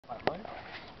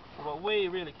So what we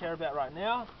really care about right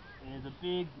now is a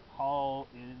big hole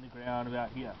in the ground about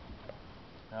here.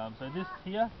 So this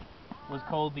here was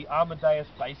called the Amadeus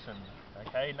Basin,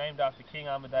 okay, named after King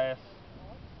Amadeus,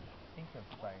 I think of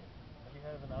Spain. Have you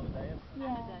heard of an Amadeus?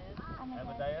 Yeah.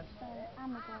 Amadeus?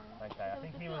 Amadeus. Okay, I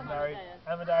think he was married.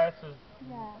 Amadeus was,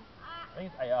 Yeah. I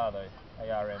think it's AR though,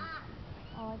 ARM.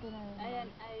 Oh, I don't know. Amadeus.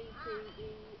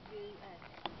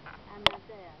 Amadeus.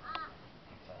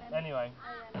 Anyway,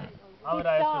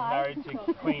 Amadeus was married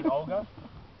to Queen Olga.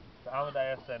 So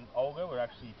Amadeus and Olga were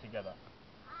actually together.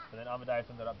 But then Amadeus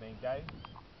ended up being gay.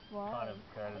 What? Kind of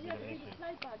created a bit of an issue.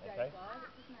 Okay.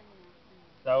 What's his name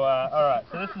now? So, alright,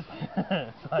 so this is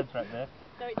sidetrack there.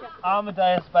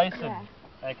 Amadeus Basin. Yeah.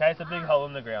 Okay, it's a big hole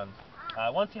in the ground.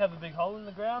 Once you have a big hole in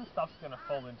the ground, stuff's going to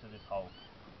fall into this hole.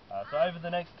 So over the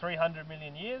next 300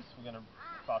 million years, we're going to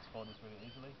fast forward this really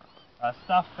easily,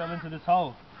 stuff fell into this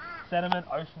hole. Sediment,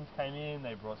 oceans came in,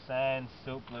 they brought sand,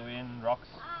 silt blew in, rocks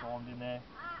formed in there.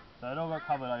 So it all got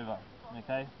covered over,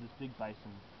 okay, this big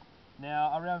basin.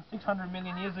 Now, around 600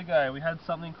 million years ago, we had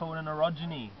something called an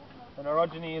orogeny. An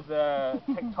orogeny is a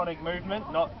tectonic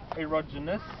movement, not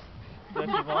erogenous.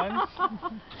 Dirty minds.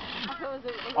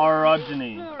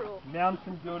 Orogeny.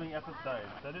 Mountain building episode.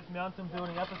 So this mountain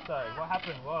building episode, what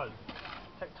happened was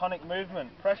tectonic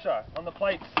movement, pressure on the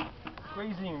plates,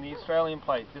 squeezing the Australian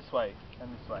plate this way and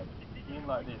this way, in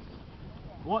like this.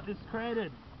 What this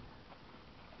created?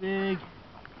 Big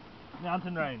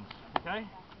mountain range, okay?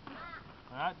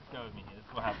 Alright, just go with me here, this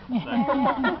is what happens.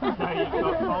 So you've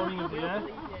got folding of the earth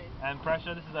and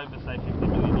pressure, this is over say 50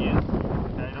 million years,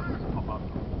 okay, it doesn't just pop up.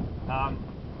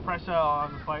 Pressure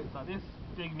on the plates like this,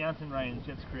 big mountain range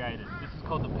gets created. This is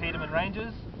called the Petermann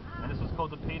Ranges, and this was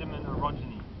called the Petermann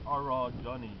orogeny.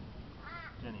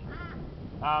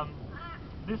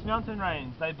 This mountain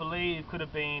range, they believe, could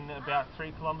have been about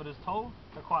 3 kilometres tall,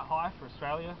 so quite high for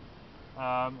Australia,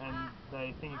 and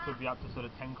they think it could be up to sort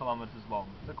of 10 kilometres long,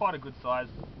 so quite a good size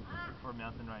for a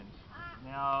mountain range.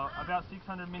 Now, about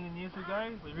 600 million years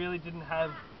ago, we really didn't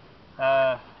have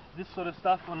this sort of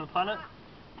stuff on the planet.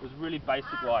 It was really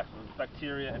basic life, it was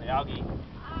bacteria and algae,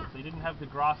 so you didn't have the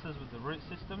grasses with the root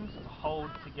systems to hold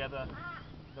together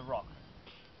the rock.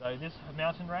 So this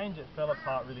mountain range, it fell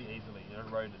apart really easily, it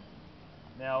eroded.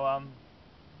 Now,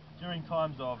 during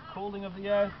times of cooling of the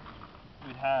earth,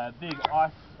 we'd have big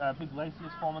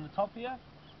glaciers form on the top here,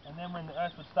 and then when the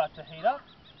earth would start to heat up,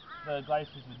 the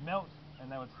glaciers would melt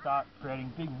and they would start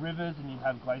creating big rivers and you'd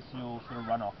have glacial sort of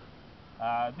runoff.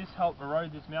 This helped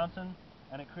erode this mountain,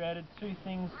 and it created two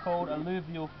things called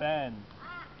alluvial fans.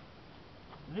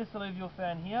 This alluvial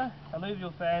fan here,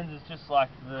 alluvial fans is just like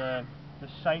the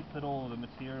shape that all the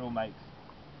material makes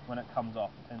when it comes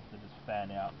off. It tends to just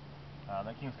fan out.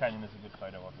 That Kings Canyon is a good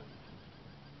photo of it.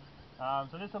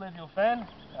 So this alluvial fan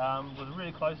was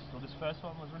really close, or this first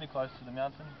one was really close to the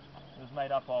mountain. It was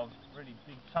made up of really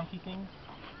big chunky things.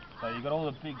 So you've got all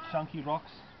the big chunky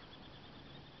rocks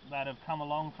that have come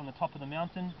along from the top of the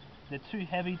mountain. They're too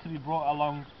heavy to be brought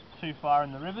along too far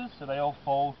in the rivers, so they all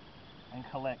fall and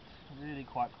collect really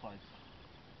quite close.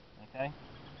 Okay.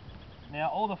 Now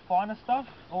all the finer stuff,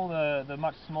 all the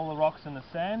much smaller rocks and the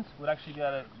sand would actually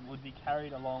would be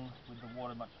carried along with the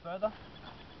water much further,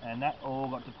 and that all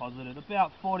got deposited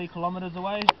about 40 kilometres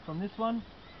away from this one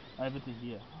over to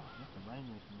here. Oh, there's some rain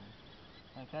recently.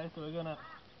 Okay, so we're gonna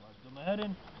do my head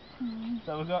in.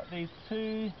 So we've got these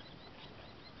two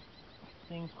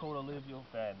things called alluvial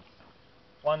fans.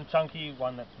 One chunky,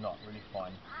 one that's not, really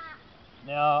fine.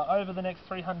 Now, over the next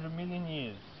 300 million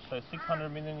years, so 600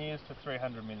 million years to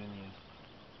 300 million years,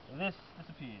 this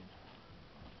disappeared.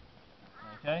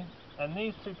 Okay, and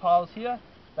these two piles here,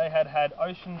 they had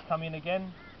oceans come in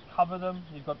again, cover them.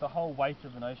 You've got the whole weight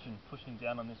of an ocean pushing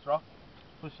down on this rock,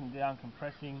 pushing down,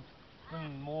 compressing,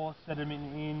 bringing more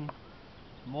sediment in,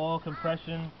 more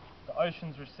compression. The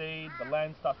oceans recede, the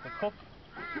land starts to cook.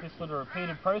 This sort of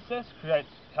repeated process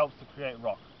helps to create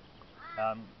rock.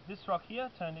 This rock here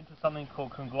turned into something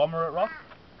called conglomerate rock.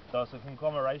 So it's a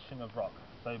conglomeration of rock,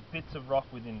 so bits of rock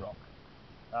within rock.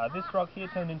 This rock here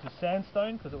turned into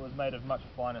sandstone because it was made of much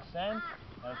finer sand,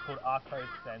 and it's called Arco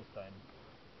sandstone.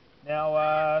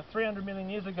 Now, 300 million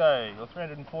years ago, or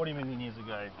 340 million years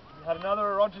ago, we had another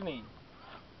orogeny.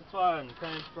 This one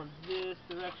came from this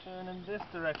direction and this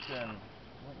direction.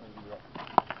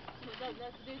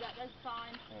 Let's do that, that's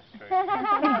fine. That's true.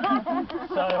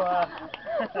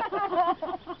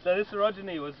 So this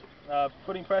orogeny was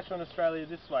putting pressure on Australia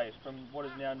this way from what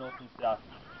is now north and south.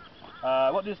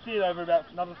 What this did over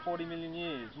about another 40 million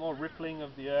years, more rippling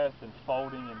of the earth and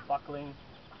folding and buckling,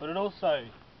 but it also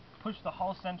pushed the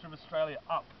whole centre of Australia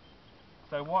up.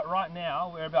 So right now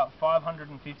we're about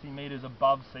 550 metres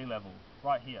above sea level,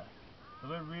 right here. So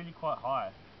we're really quite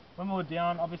high. When we were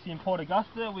down, obviously in Port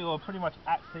Augusta, we were pretty much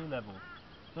at sea level.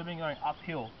 So we've been going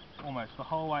uphill almost the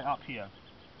whole way up here.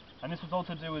 And this was all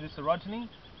to do with this orogeny.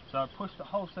 So it pushed the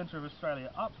whole centre of Australia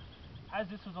up. As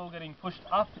this was all getting pushed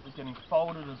up, it was getting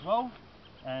folded as well.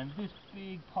 And this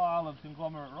big pile of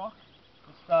conglomerate rock,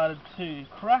 it started to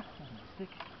crack. It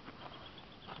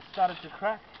started to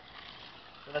crack.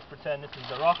 So let's pretend this is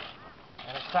the rock.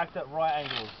 And it cracked at right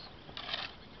angles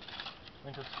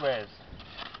into squares.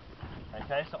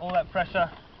 Okay, so all that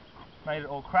pressure made it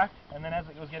all crack, and then as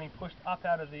it was getting pushed up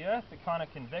out of the earth, it kind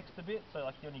of convexed a bit, so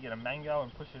like when you get a mango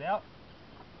and push it out,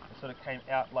 it sort of came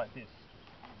out like this.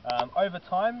 Over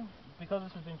time, because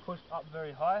this has been pushed up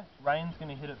very high, rain's going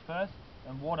to hit it first,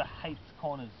 and water hates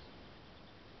corners.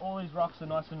 All these rocks are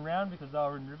nice and round because they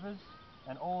were in rivers,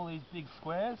 and all these big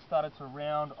squares started to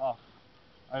round off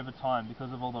over time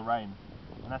because of all the rain.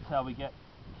 And that's how we get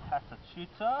Kata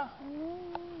Tjuta.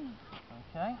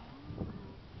 Okay.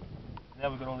 Now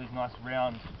we've got all these nice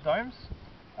round domes.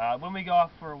 When we go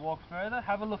up for a walk further,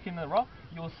 have a look in the rock.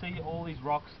 You'll see all these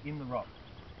rocks in the rock.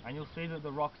 And you'll see that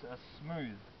the rocks are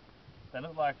smooth. They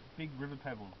look like big river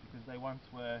pebbles because they once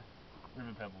were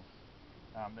river pebbles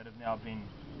that have now been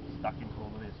stuck into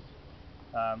all of this.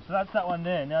 So that's that one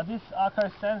there. Now this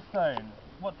Arco sandstone,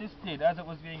 what this did as it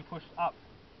was being pushed up,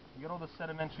 you got all the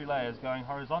sedimentary layers going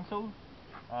horizontal.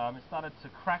 It started to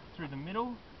crack through the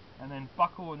middle and then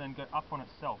buckle and then go up on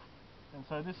itself. And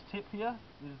so this tip here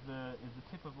is the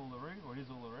tip of Uluru, or it is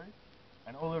Uluru,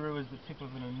 and Uluru is the tip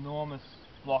of an enormous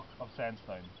block of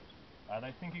sandstone.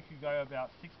 They think it could go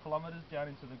about 6 kilometres down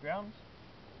into the ground,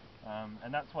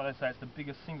 and that's why they say it's the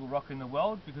biggest single rock in the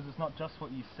world, because it's not just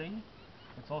what you see,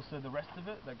 it's also the rest of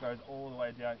it that goes all the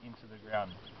way down into the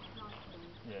ground.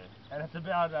 Yeah, and it's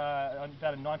about a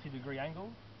 90-degree angle.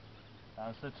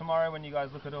 So tomorrow when you guys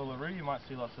look at Uluru, you might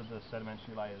see lots of the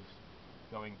sedimentary layers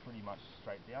going pretty much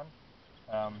straight down.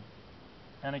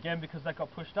 And again, because that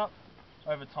got pushed up,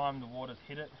 over time the water's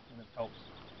hit it and it's helped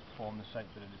form the shape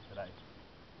that it is today.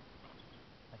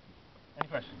 Thank you. Any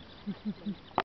questions?